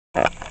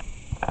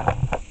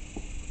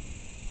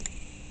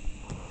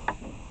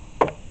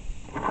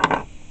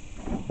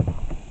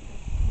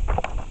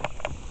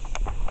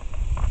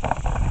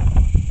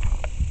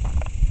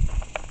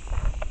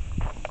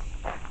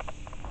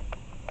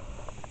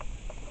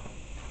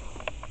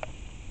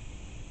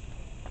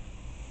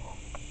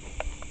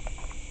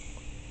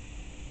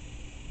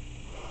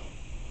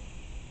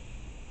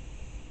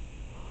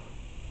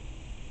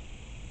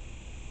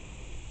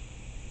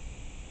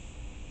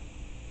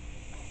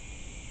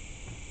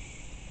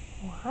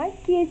Hi,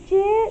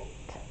 Gidget.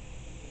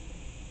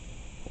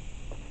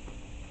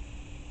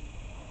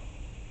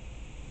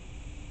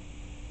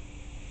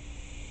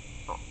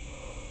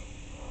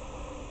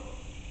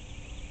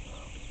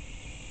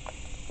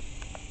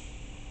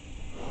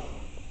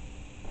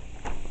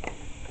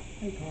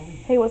 Hey, Carly.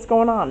 Hey, what's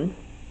going on?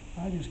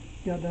 I just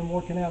got done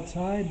working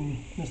outside,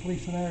 and Miss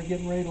Leisa and I are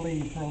getting ready to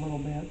leave for a little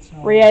bit. So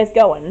Where you guys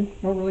going?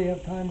 don't really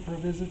have time for a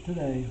visit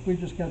today. We've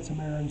just got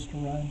some errands to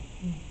run.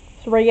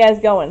 So where you guys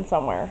going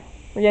somewhere?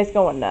 Where you guys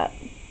going, Nat?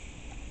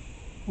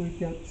 We've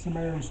got some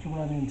errands to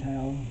run in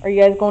town. Are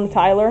you guys going to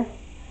Tyler?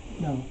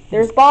 No.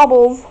 There's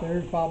Bobbles.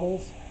 There's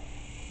Bobbles.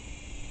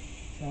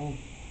 So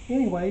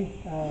anyway,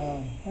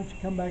 why don't you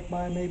come back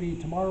by maybe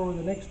tomorrow or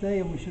the next day,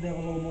 and we should have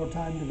a little more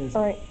time to visit.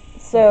 All right.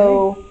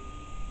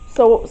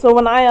 So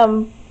when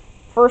I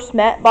first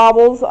met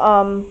Bobbles,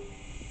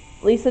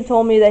 Lisa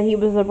told me that he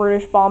was a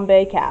British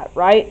Bombay cat,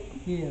 right?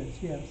 He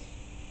is, yes.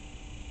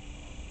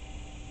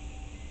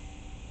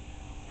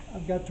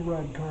 I've got to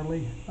run,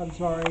 Carly. I'm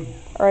sorry.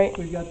 All right.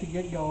 We've got to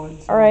get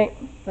going. So All right.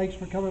 thanks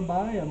for coming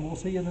by, and we'll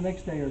see you the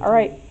next day or two. All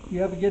right.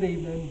 You have a good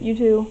evening. You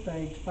too.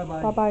 Thanks.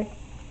 Bye-bye. Bye-bye.